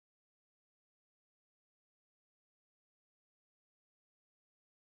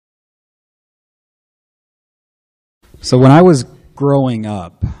So when I was growing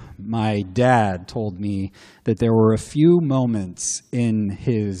up, my dad told me that there were a few moments in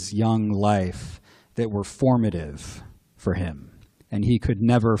his young life that were formative for him, and he could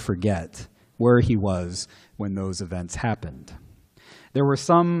never forget where he was when those events happened. There were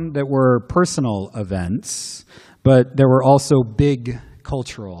some that were personal events, but there were also big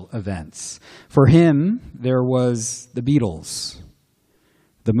cultural events. For him, there was the Beatles,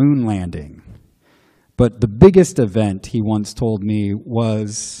 the moon landing. But the biggest event, he once told me,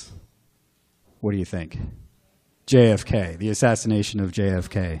 was, what do you think? JFK, the assassination of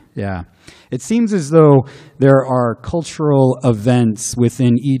JFK, yeah. It seems as though there are cultural events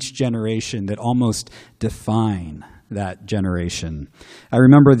within each generation that almost define that generation. I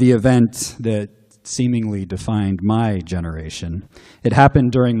remember the event that seemingly defined my generation. It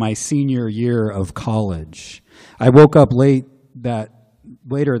happened during my senior year of college. I woke up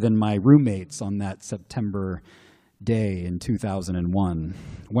later than my roommates on that September day in 2001.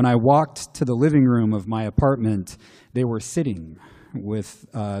 When I walked to the living room of my apartment, they were sitting with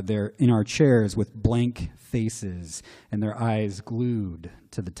in our chairs with blank faces and their eyes glued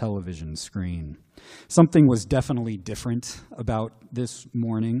to the television screen. Something was definitely different about this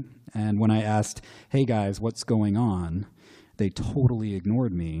morning, and when I asked, "Hey guys, what's going on?" they totally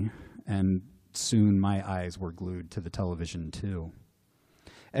ignored me, and soon my eyes were glued to the television too.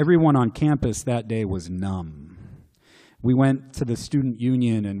 Everyone on campus that day was numb. We went to the student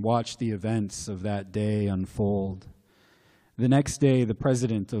union and watched the events of that day unfold. The next day, the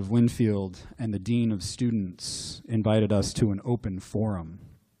president of Linfield and the dean of students invited us to an open forum.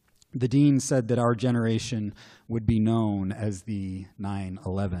 The dean said that our generation would be known as the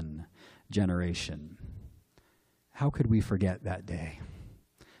 9/11 generation. How could we forget that day?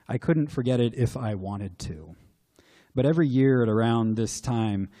 I couldn't forget it if I wanted to. But every year at around this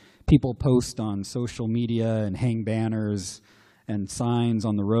time, people post on social media and hang banners and signs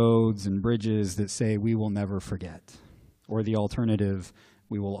on the roads and bridges that say, "We will never forget," or the alternative,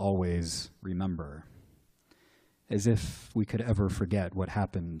 "We will always remember," as if we could ever forget what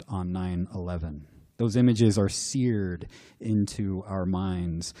happened on 9/11. Those images are seared into our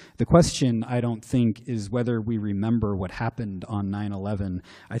minds. The question, I don't think, is whether we remember what happened on 9/11.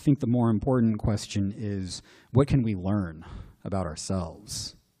 I think the more important question is, what can we learn about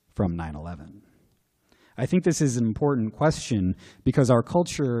ourselves from 9/11? I think this is an important question because our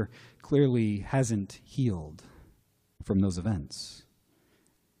culture clearly hasn't healed from those events.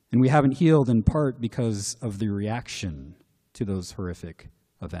 And we haven't healed in part because of the reaction to those horrific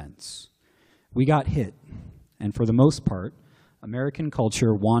events. We got hit, and for the most part, American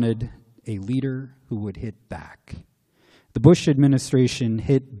culture wanted a leader who would hit back. The Bush administration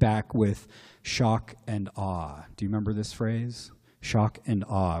hit back with shock and awe. Do you remember this phrase? Shock and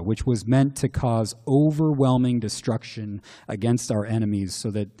awe, which was meant to cause overwhelming destruction against our enemies so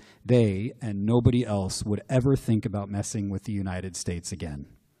that they and nobody else would ever think about messing with the United States again.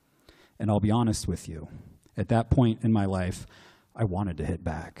 And I'll be honest with you, at that point in my life, I wanted to hit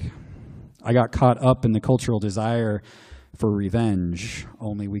back. I got caught up in the cultural desire for revenge,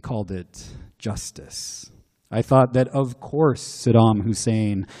 only we called it justice. I thought that, of course, Saddam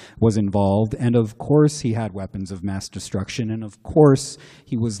Hussein was involved, and of course he had weapons of mass destruction, and of course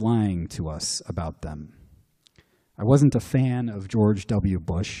he was lying to us about them. I wasn't a fan of George W.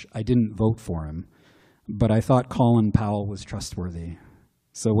 Bush. I didn't vote for him, but I thought Colin Powell was trustworthy.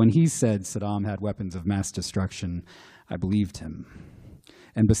 So when he said Saddam had weapons of mass destruction, I believed him.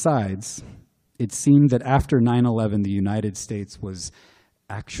 And besides, it seemed that after 9/11, the United States was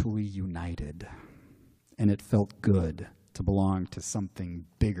actually united. And it felt good to belong to something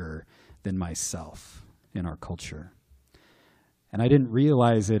bigger than myself in our culture. And I didn't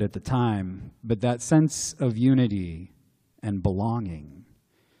realize it at the time, but that sense of unity and belonging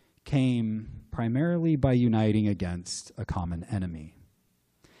came primarily by uniting against a common enemy.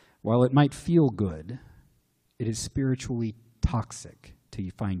 While it might feel good, it is spiritually toxic to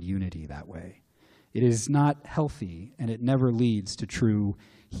find unity that way. It is not healthy, and it never leads to true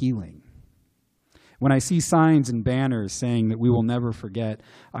healing. When I see signs and banners saying that we will never forget,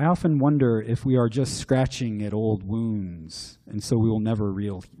 I often wonder if we are just scratching at old wounds, and so we will never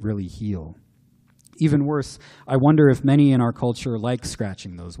really heal. Even worse, I wonder if many in our culture like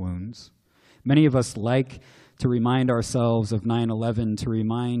scratching those wounds. Many of us like to remind ourselves of 9/11, to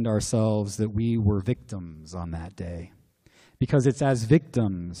remind ourselves that we were victims on that day. Because it's as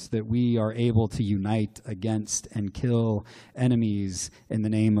victims that we are able to unite against and kill enemies in the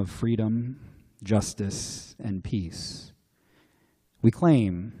name of freedom, justice, and peace. We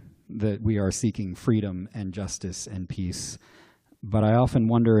claim that we are seeking freedom and justice and peace, but I often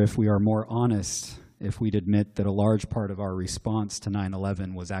wonder if we are more honest if we'd admit that a large part of our response to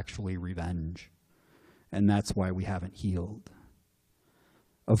 9/11 was actually revenge, and that's why we haven't healed.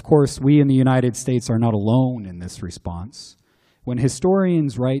 Of course, we in the United States are not alone in this response. When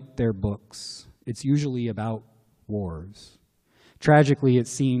historians write their books, it's usually about wars. Tragically, it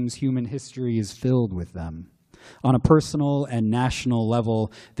seems human history is filled with them. On a personal and national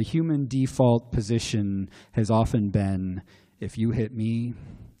level, the human default position has often been, if you hit me,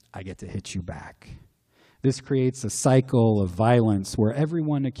 I get to hit you back. This creates a cycle of violence where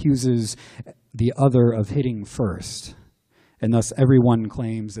everyone accuses the other of hitting first, and thus everyone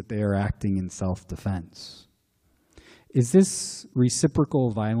claims that they are acting in self-defense. Is this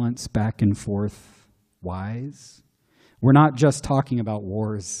reciprocal violence back and forth wise? We're not just talking about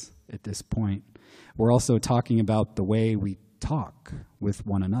wars at this point. We're also talking about the way we talk with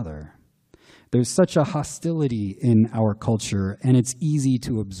one another. There's such a hostility in our culture, and it's easy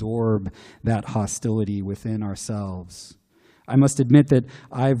to absorb that hostility within ourselves. I must admit that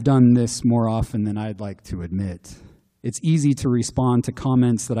I've done this more often than I'd like to admit. It's easy to respond to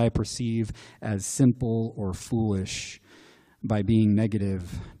comments that I perceive as simple or foolish by being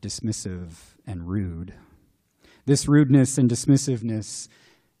negative, dismissive, and rude. This rudeness and dismissiveness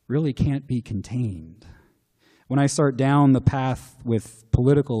really can't be contained. When I start down the path with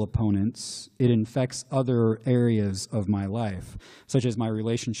political opponents, it infects other areas of my life, such as my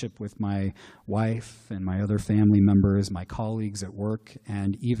relationship with my wife and my other family members, my colleagues at work,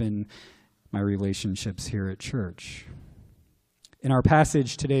 and even my relationships here at church. In our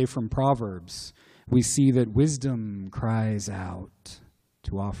passage today from Proverbs, we see that wisdom cries out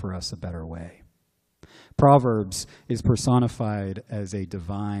to offer us a better way. Proverbs is personified as a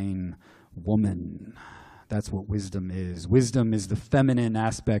divine woman. That's what wisdom is. Wisdom is the feminine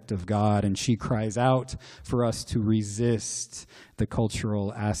aspect of God, and she cries out for us to resist the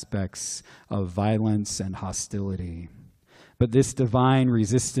cultural aspects of violence and hostility. But this divine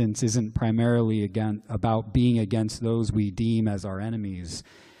resistance isn't primarily about being against those we deem as our enemies.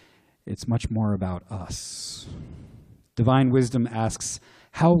 It's much more about us. Divine wisdom asks,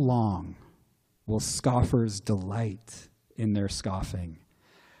 how long will scoffers delight in their scoffing?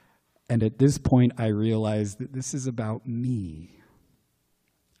 And at this point, I realize that this is about me.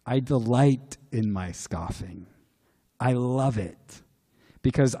 I delight in my scoffing. I love it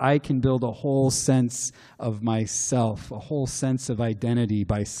because I can build a whole sense of myself, a whole sense of identity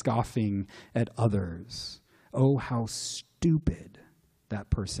by scoffing at others. Oh, how stupid that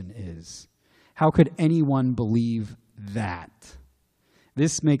person is. How could anyone believe that?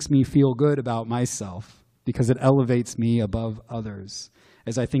 This makes me feel good about myself because it elevates me above others,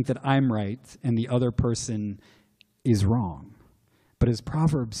 as I think that I'm right and the other person is wrong. But as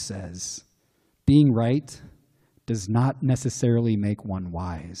Proverbs says, being right does not necessarily make one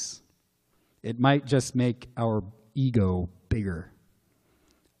wise. It might just make our ego bigger.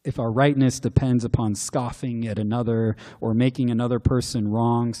 If our rightness depends upon scoffing at another or making another person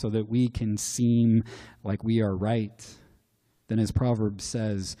wrong so that we can seem like we are right, then as Proverbs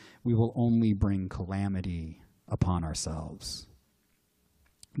says, we will only bring calamity upon ourselves.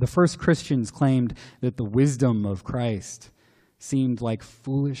 The first Christians claimed that the wisdom of Christ seemed like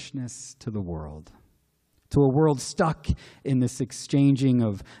foolishness to the world. To a world stuck in this exchanging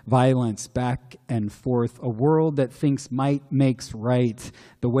of violence back and forth, a world that thinks might makes right,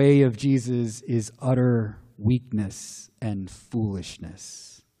 the way of Jesus is utter weakness and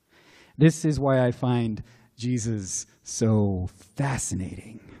foolishness. This is why I find Jesus so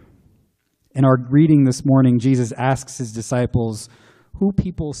fascinating. In our reading this morning, Jesus asks his disciples who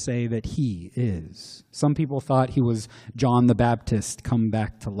people say that he is. Some people thought he was John the Baptist come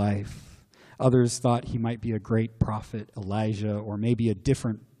back to life. Others thought he might be a great prophet, Elijah, or maybe a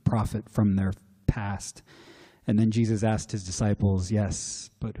different prophet from their past. And then Jesus asked his disciples, yes,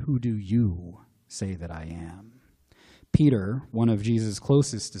 but who do you say that I am? Peter, one of Jesus'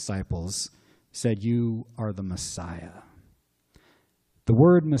 closest disciples, said, you are the Messiah. The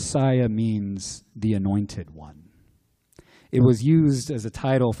word Messiah means the anointed one. It was used as a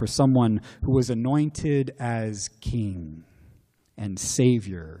title for someone who was anointed as king and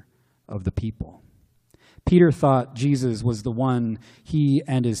savior of the people. Peter thought Jesus was the one he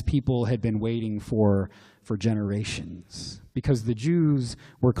and his people had been waiting for generations, because the Jews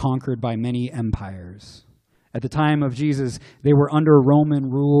were conquered by many empires. At the time of Jesus, they were under Roman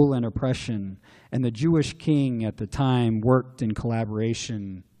rule and oppression, and the Jewish king at the time worked in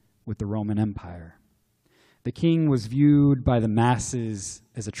collaboration with the Roman Empire. The king was viewed by the masses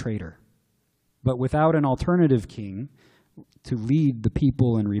as a traitor. But without an alternative king to lead the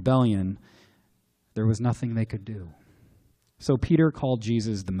people in rebellion, there was nothing they could do. So Peter called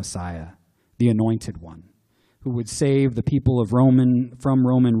Jesus the Messiah, the Anointed One, who would save the people from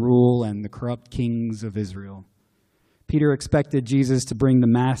Roman rule and the corrupt kings of Israel. Peter expected Jesus to bring the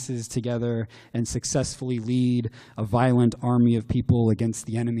masses together and successfully lead a violent army of people against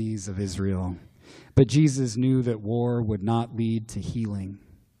the enemies of Israel. But Jesus knew that war would not lead to healing.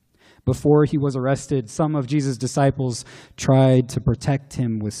 Before he was arrested, some of Jesus' disciples tried to protect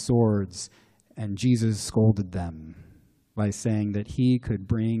him with swords, and Jesus scolded them by saying that he could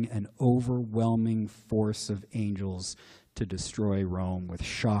bring an overwhelming force of angels to destroy Rome with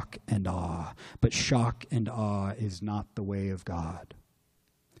shock and awe. But shock and awe is not the way of God.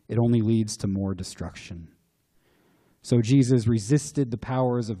 It only leads to more destruction. So Jesus resisted the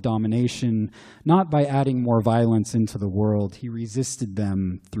powers of domination, not by adding more violence into the world. He resisted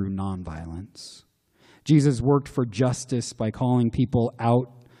them through nonviolence. Jesus worked for justice by calling people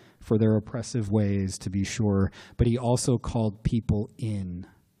out for their oppressive ways, to be sure, but he also called people in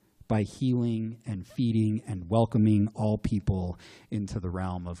by healing and feeding and welcoming all people into the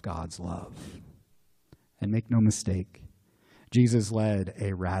realm of God's love. And make no mistake, Jesus led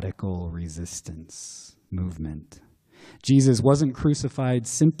a radical resistance movement. Jesus wasn't crucified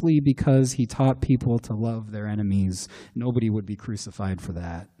simply because he taught people to love their enemies. Nobody would be crucified for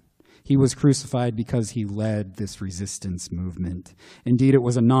that. He was crucified because he led this resistance movement. Indeed, it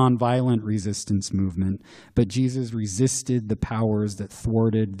was a nonviolent resistance movement, but Jesus resisted the powers that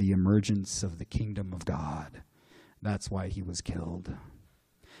thwarted the emergence of the kingdom of God. That's why he was killed.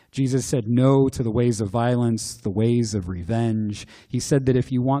 Jesus said no to the ways of violence, the ways of revenge. He said that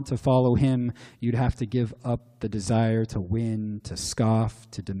if you want to follow him, you'd have to give up the desire to win, to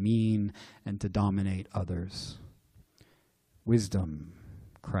scoff, to demean, and to dominate others. Wisdom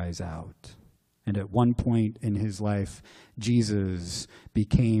cries out. And at one point in his life, Jesus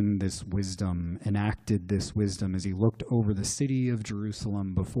became this wisdom, enacted this wisdom as he looked over the city of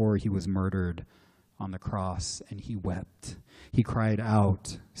Jerusalem before he was murdered on the cross, and he wept. He cried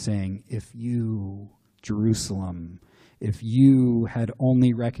out, saying, "If you, Jerusalem, if you had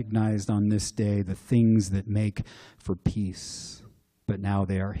only recognized on this day the things that make for peace, but now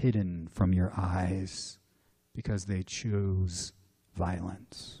they are hidden from your eyes because they choose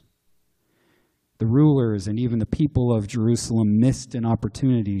violence." The rulers and even the people of Jerusalem missed an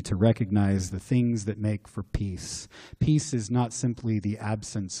opportunity to recognize the things that make for peace. Peace is not simply the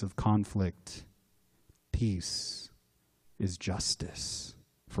absence of conflict. Peace is justice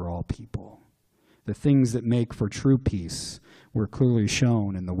for all people. The things that make for true peace were clearly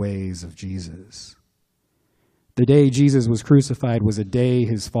shown in the ways of Jesus. The day Jesus was crucified was a day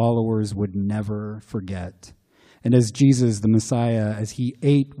his followers would never forget. And as Jesus, the Messiah, as he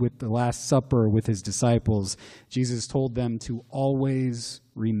ate with the Last Supper with his disciples, Jesus told them to always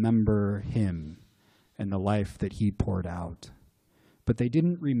remember him and the life that he poured out. But they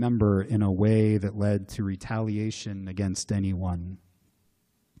didn't remember in a way that led to retaliation against anyone.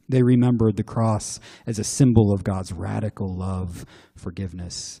 They remembered the cross as a symbol of God's radical love,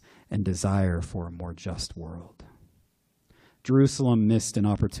 forgiveness, and desire for a more just world. Jerusalem missed an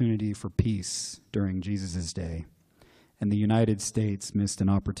opportunity for peace during Jesus' day, and the United States missed an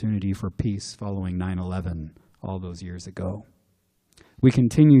opportunity for peace following 9/11 all those years ago. We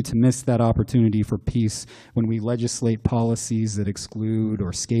continue to miss that opportunity for peace when we legislate policies that exclude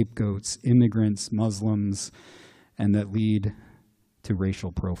or scapegoats immigrants, Muslims, and that lead to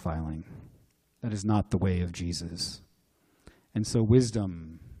racial profiling. That is not the way of Jesus. And so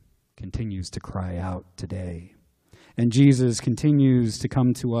wisdom continues to cry out today. And Jesus continues to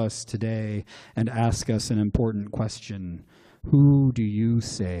come to us today and ask us an important question. Who do you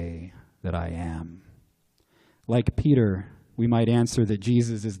say that I am? Like Peter, we might answer that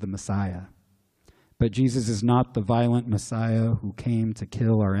Jesus is the Messiah. But Jesus is not the violent Messiah who came to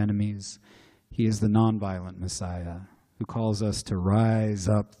kill our enemies. He is the nonviolent Messiah who calls us to rise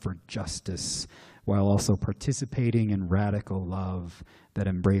up for justice while also participating in radical love that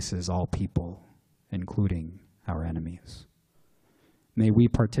embraces all people, including our enemies. May we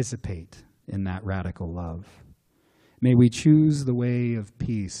participate in that radical love. May we choose the way of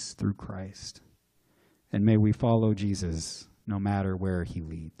peace through Christ. And may we follow Jesus no matter where he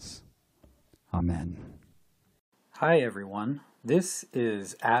leads. Amen. Hi, everyone. This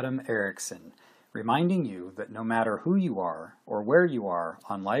is Adam Erickson, reminding you that no matter who you are or where you are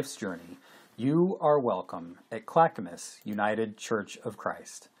on life's journey, you are welcome at Clackamas United Church of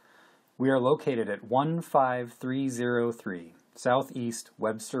Christ. We are located at 15303 Southeast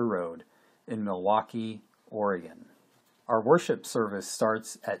Webster Road in Milwaukee, Oregon. Our worship service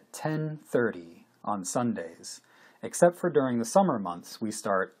starts at 10:30 on Sundays, except for during the summer months we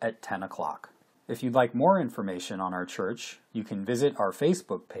start at 10 o'clock. If you'd like more information on our church, you can visit our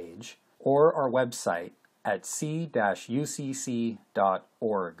Facebook page or our website at c-ucc.org.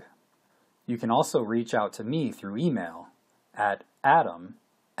 You can also reach out to me through email at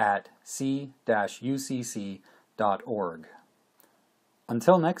adam@c-ucc.org.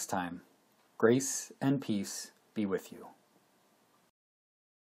 Until next time, grace and peace be with you.